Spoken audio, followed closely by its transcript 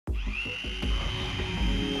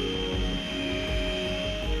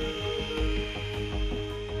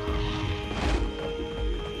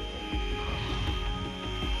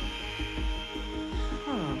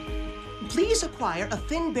Please acquire a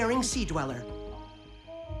fin-bearing sea dweller.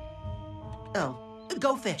 Oh,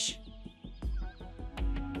 go fish.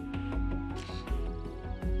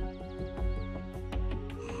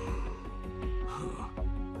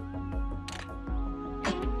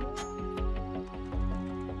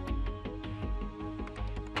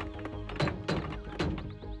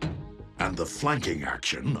 And the flanking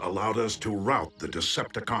action allowed us to rout the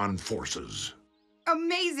Decepticon forces.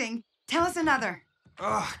 Amazing! Tell us another.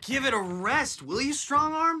 Ugh, give it a rest, will you,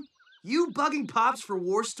 Strongarm? You bugging Pops for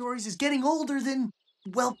war stories is getting older than,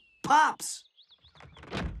 well, Pops.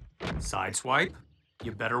 Sideswipe,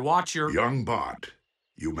 you better watch your... Young bot,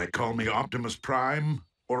 you may call me Optimus Prime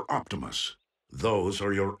or Optimus. Those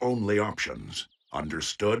are your only options.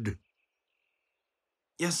 Understood?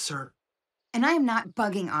 Yes, sir. And I am not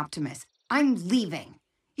bugging Optimus. I'm leaving.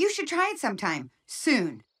 You should try it sometime.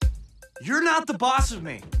 Soon. You're not the boss of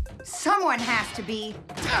me. Someone has to be.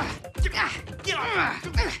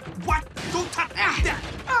 What? Don't touch that!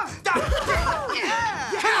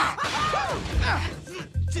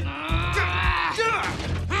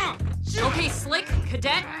 Okay, Slick,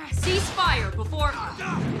 Cadet, cease fire before...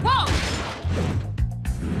 Whoa!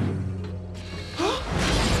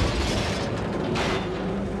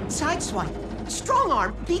 Sideswipe.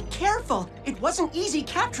 Strongarm, be careful. It wasn't easy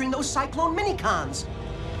capturing those Cyclone minicons.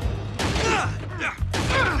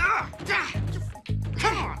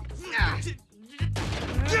 Come on!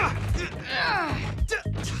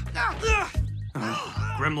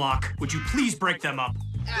 Grimlock, would you please break them up?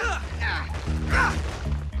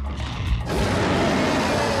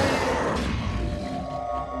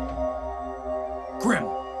 Grim.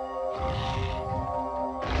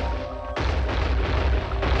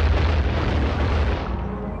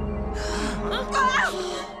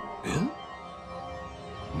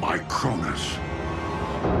 My Cronus.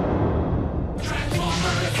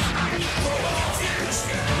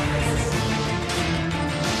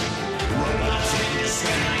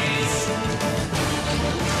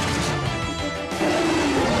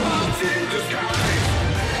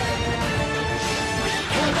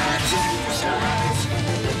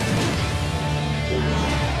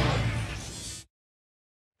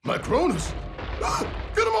 My Cronus! Ah!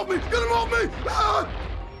 Get him off me! Get him off me! Ah!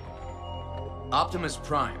 Optimus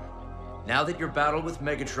Prime, now that your battle with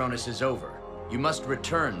Megatronus is over, you must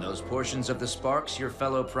return those portions of the sparks your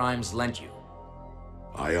fellow Primes lent you.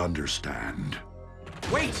 I understand.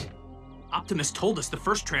 Wait! Optimus told us the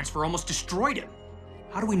first transfer almost destroyed him.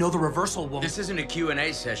 How do we know the reversal won't... This isn't a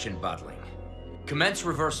Q&A session, Bottling. Commence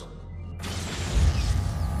reversal.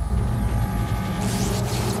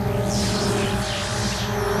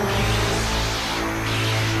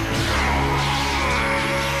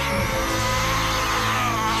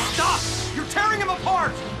 Stop! You're tearing him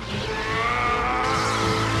apart!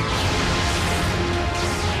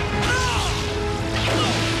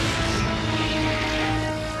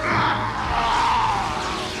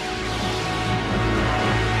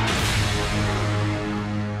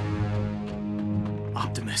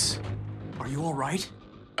 Optimus, are you all right?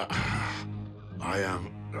 I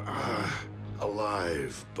am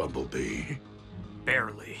alive, Bumblebee.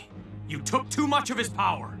 Barely. You took too much of his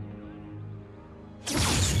power.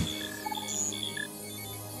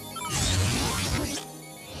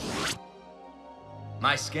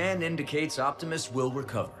 My scan indicates Optimus will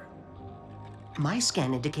recover. My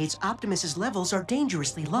scan indicates Optimus's levels are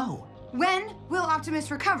dangerously low. When will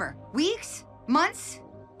Optimus recover? Weeks? Months?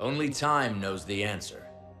 Only time knows the answer.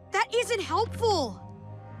 That isn't helpful.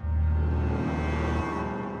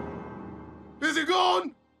 Is he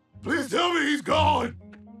gone? Please tell me he's gone!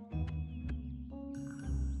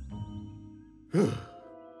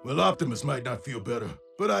 Well, Optimus might not feel better,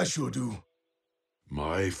 but I sure do.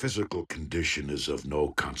 My physical condition is of no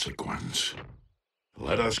consequence.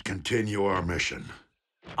 Let us continue our mission.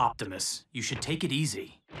 Optimus, you should take it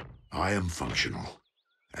easy. I am functional.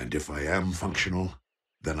 And if I am functional,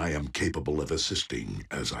 then I am capable of assisting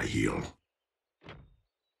as I heal.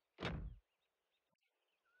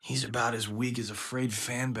 He's about as weak as a frayed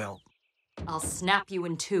fan belt. I'll snap you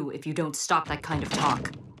in two if you don't stop that kind of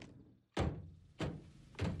talk.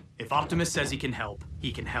 If Optimus says he can help,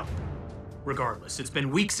 he can help. Regardless, it's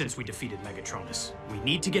been weeks since we defeated Megatronus. We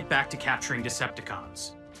need to get back to capturing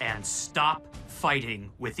Decepticons. And stop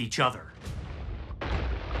fighting with each other.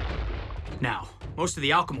 Now, most of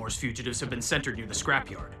the Alchemor's fugitives have been centered near the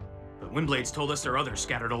scrapyard. But Windblade's told us there are others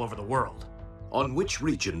scattered all over the world. On which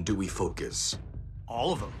region do we focus?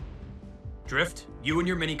 All of them. Drift, you and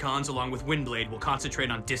your minicons along with Windblade will concentrate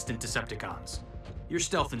on distant Decepticons. Your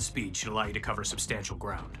stealth and speed should allow you to cover substantial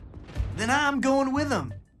ground. Then I'm going with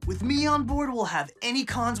him. With me on board, we'll have any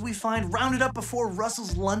cons we find rounded up before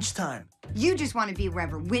Russell's lunchtime. You just want to be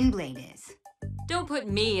wherever Windblade is. Don't put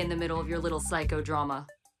me in the middle of your little psychodrama.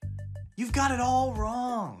 You've got it all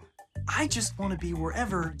wrong. I just want to be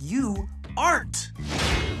wherever you aren't.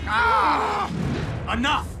 Ah!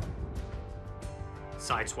 Enough!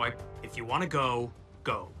 Sideswipe, if you want to go,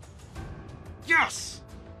 go. Yes!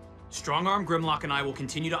 Strongarm, Grimlock, and I will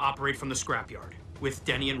continue to operate from the scrapyard, with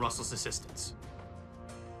Denny and Russell's assistance.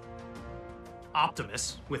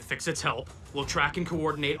 Optimus, with Fix-It's help, will track and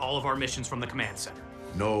coordinate all of our missions from the command center.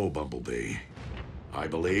 No, Bumblebee. I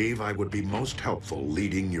believe I would be most helpful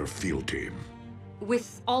leading your field team.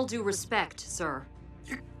 With all due respect, sir.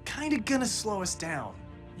 You're kind of gonna slow us down.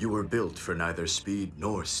 You were built for neither speed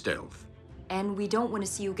nor stealth. And we don't want to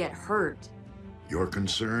see you get hurt. Your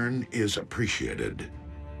concern is appreciated,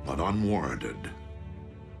 but unwarranted.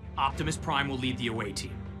 Optimus Prime will lead the away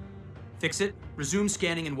team. Fix-It, resume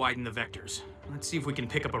scanning and widen the vectors. Let's see if we can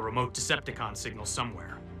pick up a remote Decepticon signal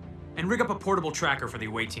somewhere. And rig up a portable tracker for the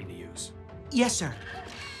away team to use. Yes, sir.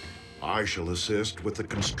 I shall assist with the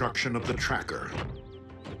construction of the tracker.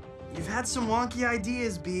 You've had some wonky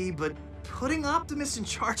ideas, B, but putting Optimus in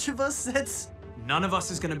charge of us, that's... None of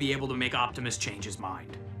us is going to be able to make Optimus change his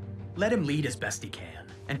mind. Let him lead as best he can,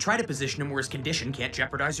 and try to position him where his condition can't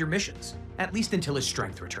jeopardize your missions, at least until his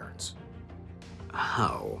strength returns.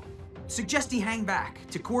 How? Suggest he hang back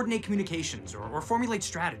to coordinate communications or formulate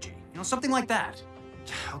strategy. You know, something like that.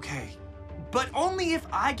 Okay. But only if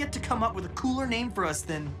I get to come up with a cooler name for us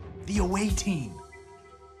than the away team.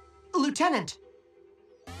 Lieutenant.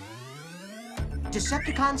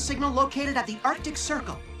 Decepticon signal located at the Arctic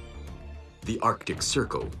Circle. The Arctic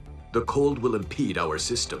Circle. The cold will impede our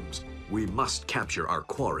systems. We must capture our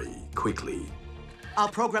quarry quickly. I'll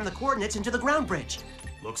program the coordinates into the ground bridge.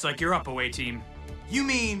 Looks like you're up, away team. You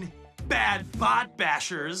mean bad bot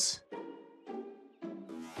bashers?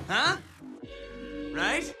 Huh?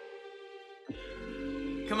 Right?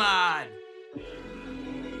 Come on.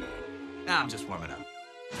 I'm just warming up.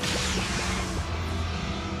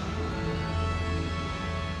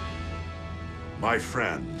 My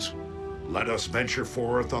friends, let us venture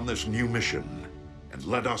forth on this new mission, and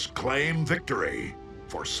let us claim victory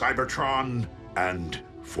for Cybertron and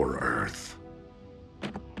for Earth.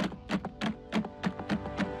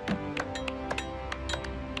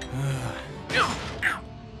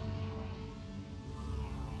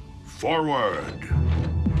 Forward!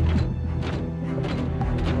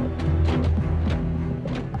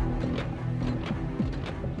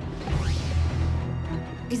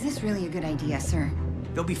 Is this really a good idea, sir?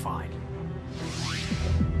 They'll be fine.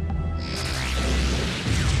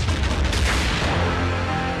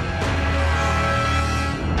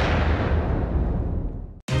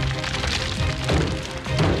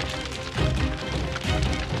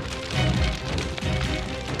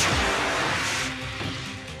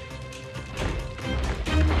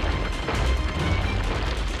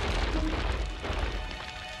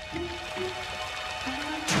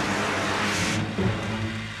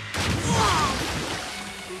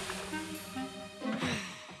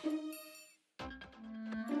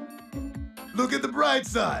 Look at the bright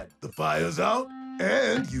side. The fire's out,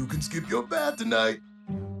 and you can skip your bath tonight.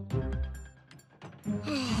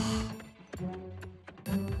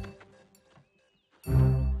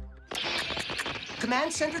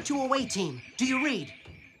 Command center to away team. Do you read?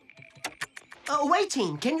 Away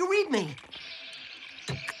team, can you read me?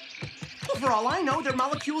 For all I know, their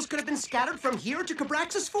molecules could have been scattered from here to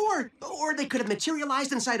Cabraxis 4. Or they could have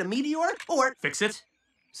materialized inside a meteor, or... Fix it.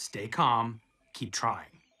 Stay calm. Keep trying.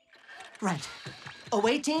 Right.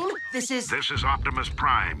 Away team, this is... This is Optimus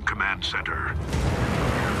Prime, Command Center.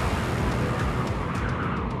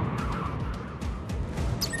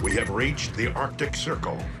 We have reached the Arctic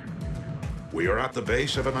Circle. We are at the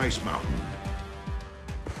base of an ice mountain,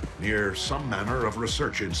 near some manner of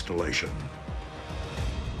research installation.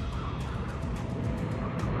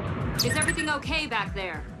 Is everything okay back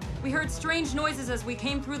there? We heard strange noises as we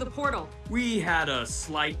came through the portal. We had a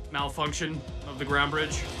slight malfunction of the ground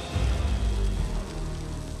bridge.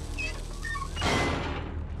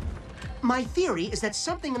 My theory is that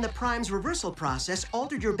something in the Prime's reversal process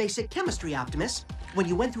altered your basic chemistry, Optimus. When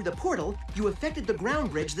you went through the portal, you affected the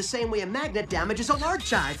ground bridge the same way a magnet damages a large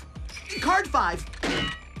drive. Card 5.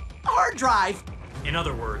 Hard drive. In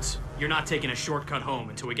other words, you're not taking a shortcut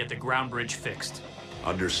home until we get the ground bridge fixed.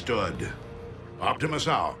 Understood. Optimus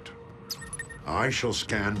out. I shall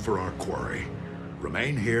scan for our quarry.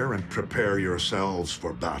 Remain here and prepare yourselves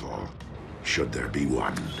for battle, should there be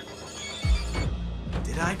one.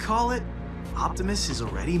 Did I call it? Optimus is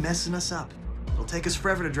already messing us up. It'll take us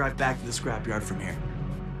forever to drive back to the scrapyard from here.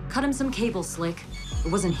 Cut him some cable, Slick.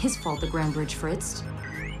 It wasn't his fault the ground bridge fritzed.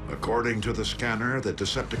 According to the scanner, the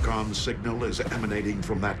Decepticon signal is emanating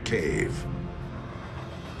from that cave.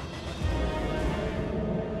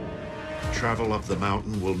 Travel up the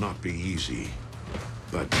mountain will not be easy,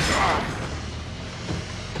 but...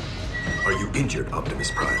 Are you injured,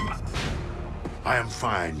 Optimus Prime? I am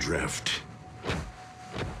fine, Drift.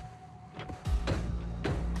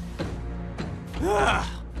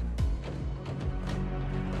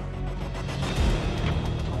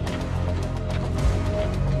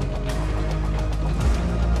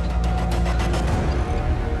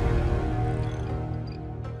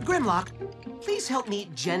 Grimlock, please help me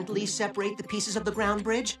gently separate the pieces of the ground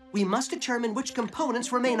bridge. We must determine which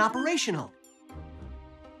components remain operational.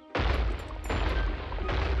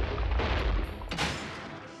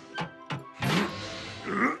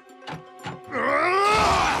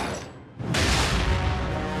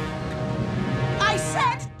 I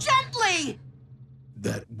said gently!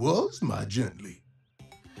 That was my gently.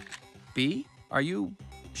 B, are you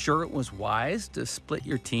sure it was wise to split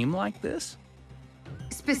your team like this?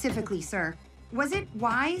 Specifically, sir, was it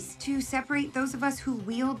wise to separate those of us who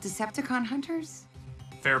wield Decepticon hunters?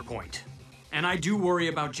 Fair point. And I do worry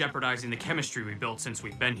about jeopardizing the chemistry we built since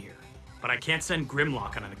we've been here. But I can't send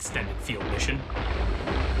Grimlock on an extended field mission.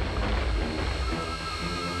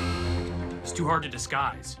 It's too hard to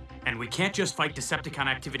disguise. And we can't just fight Decepticon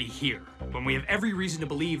activity here, when we have every reason to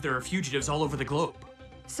believe there are fugitives all over the globe.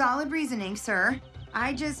 Solid reasoning, sir.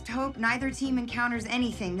 I just hope neither team encounters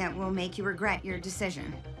anything that will make you regret your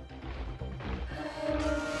decision.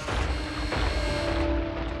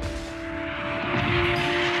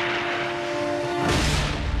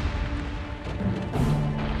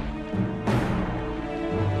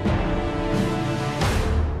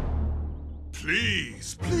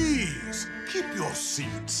 Please, please, keep your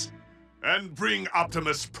seats. And bring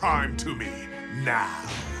Optimus Prime to me, now.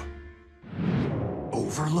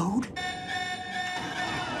 Overload?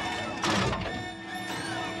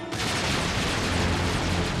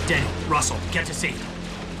 Denny, Russell, get to safety.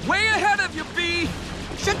 Way ahead of you, B!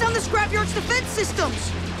 Shut down the scrapyard's defense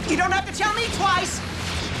systems! You don't have to tell me twice!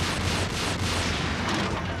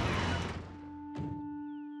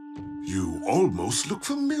 You almost look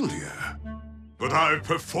familiar. But I've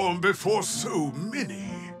performed before so many.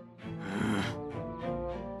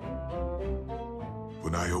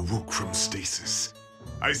 When I awoke from stasis,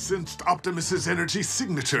 I sensed Optimus's energy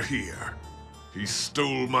signature here. He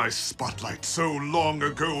stole my spotlight so long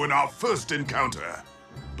ago in our first encounter.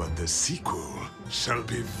 But the sequel shall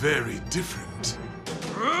be very different.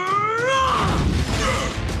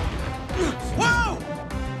 Whoa!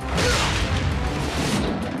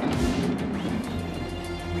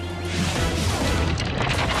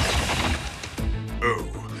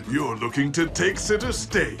 Oh, you're looking to take center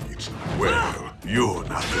stage. Well, you're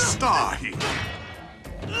not the star here.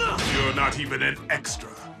 You're not even an extra.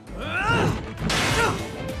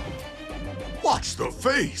 Watch the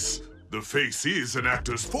face. The face is an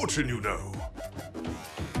actor's fortune, you know.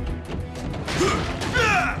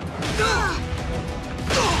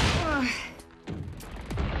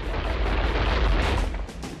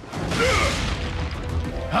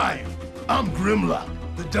 Hi, I'm Grimlock,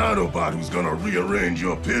 the Dinobot who's gonna rearrange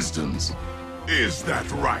your pistons. Is that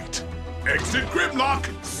right? Exit Grimlock,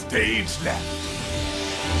 stage left.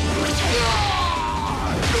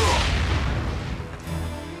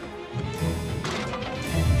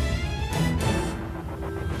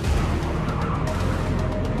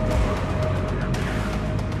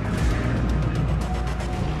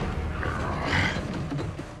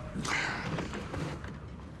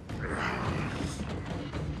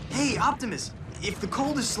 Hey, Optimus, if the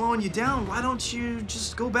cold is slowing you down, why don't you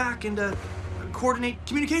just go back and coordinate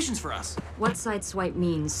communications for us? What Sideswipe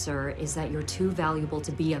means, sir, is that you're too valuable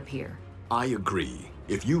to be up here. I agree.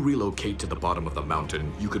 If you relocate to the bottom of the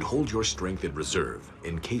mountain, you could hold your strength in reserve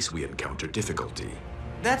in case we encounter difficulty.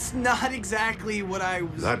 That's not exactly what I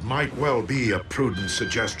was... That might well be a prudent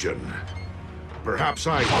suggestion. Perhaps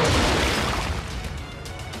I...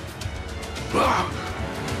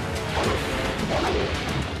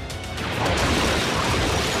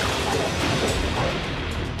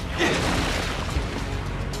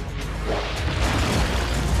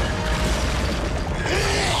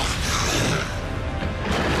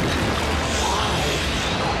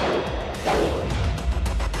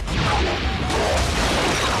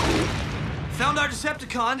 Found our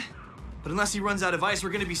Decepticon, but unless he runs out of ice,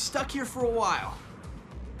 we're gonna be stuck here for a while.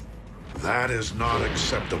 That is not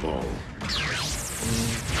acceptable.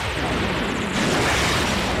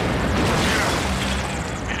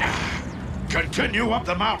 Continue up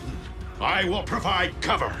the mountain. I will provide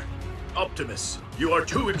cover. Optimus, you are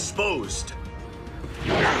too exposed.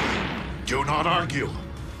 Do not argue.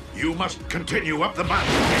 You must continue up the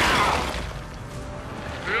mountain.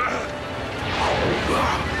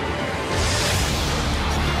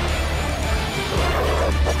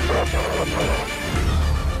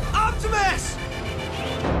 Optimus!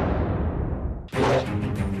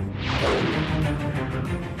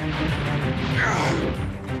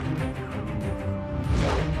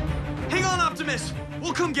 Hang on, Optimus!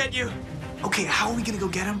 We'll come get you! Okay, how are we gonna go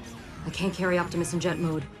get him? I can't carry Optimus in jet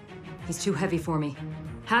mode. He's too heavy for me.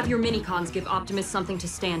 Have your minicons give Optimus something to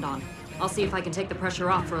stand on. I'll see if I can take the pressure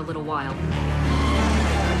off for a little while.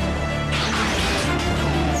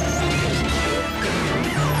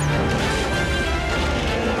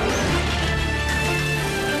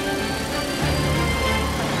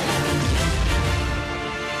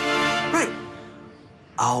 Right.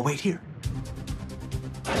 I'll wait here.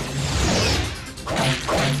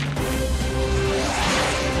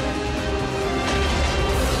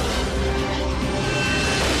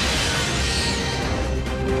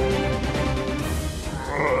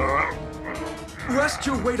 Rest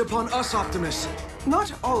your weight upon us, Optimus.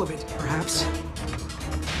 Not all of it, perhaps.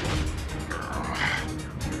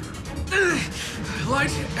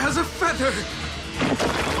 Light as a feather.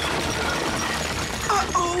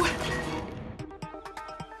 Uh-oh!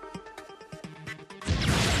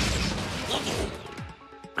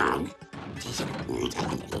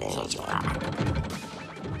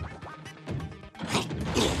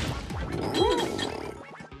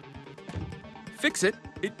 Fix it?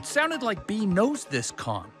 It sounded like B knows this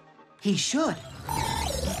con. He should.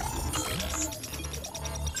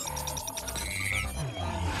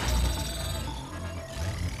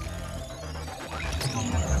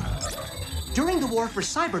 During the war for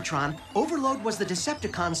Cybertron, Overload was the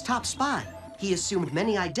Decepticons' top spy. He assumed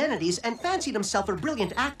many identities and fancied himself a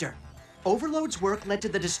brilliant actor. Overload's work led to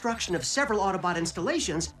the destruction of several Autobot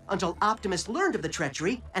installations until Optimus learned of the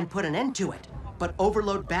treachery and put an end to it. But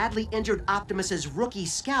Overload badly injured Optimus's rookie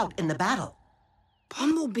scout in the battle.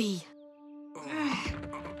 Bumblebee.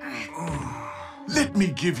 Let me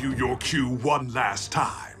give you your cue one last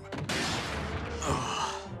time.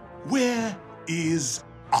 Where is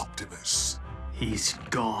Optimus? He's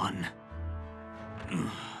gone.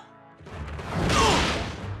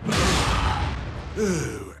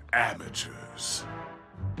 Oh, amateurs.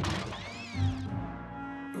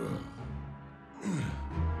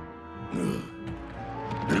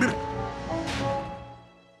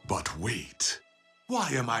 But wait. Why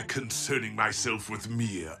am I concerning myself with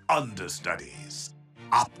mere understudies?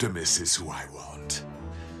 Optimus is who I want.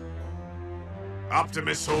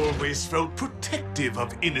 Optimus always felt protective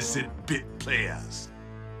of innocent bit players.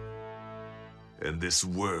 And this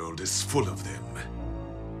world is full of them.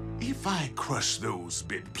 If I crush those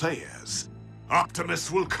bit players,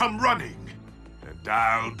 Optimus will come running, and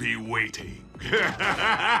I'll be waiting.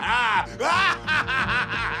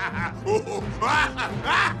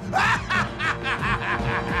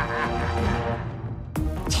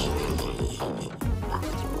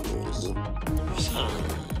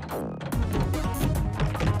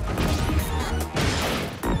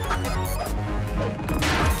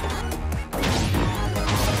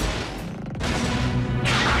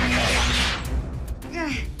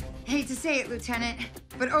 Hate to say it, Lieutenant,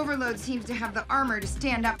 but Overload seems to have the armor to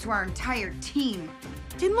stand up to our entire team.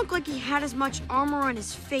 Didn't look like he had as much armor on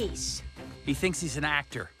his face. He thinks he's an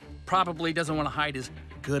actor. Probably doesn't want to hide his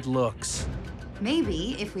good looks.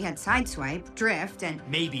 Maybe if we had Sideswipe, Drift, and...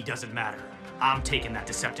 Maybe doesn't matter. I'm taking that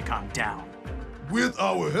Decepticon down. With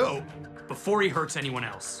our help. Before he hurts anyone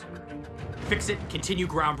else. Fix it, continue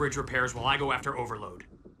ground bridge repairs while I go after Overload.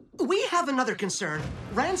 We have another concern.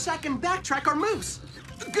 Ransack and backtrack our moose.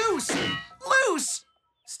 Goose! Loose!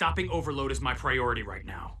 Stopping Overload is my priority right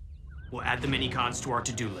now. We'll add the minicons to our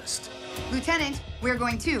to-do list. Lieutenant, we're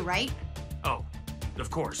going too, right? Oh,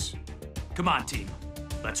 of course. Come on, team.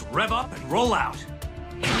 Let's rev up and roll out.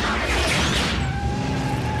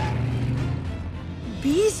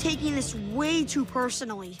 B's taking this way too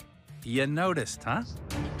personally. You noticed, huh?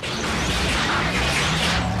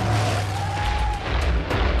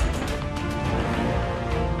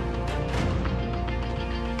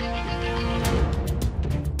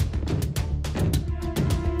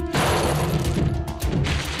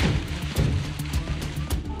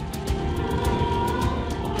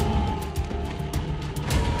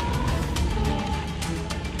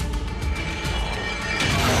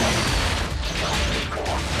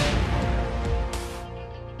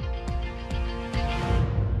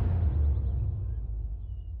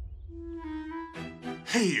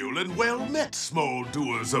 Hail and well met, small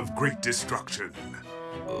doers of great destruction.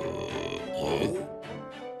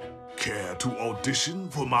 Care to audition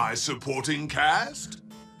for my supporting cast?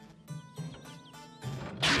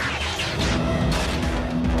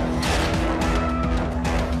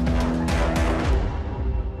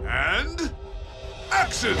 And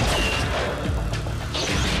action!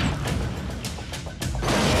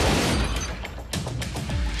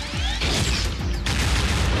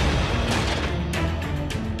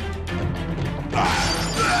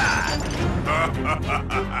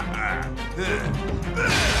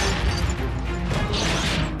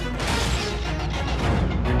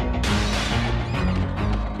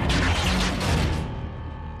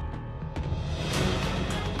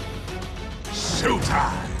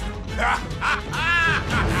 Showtime!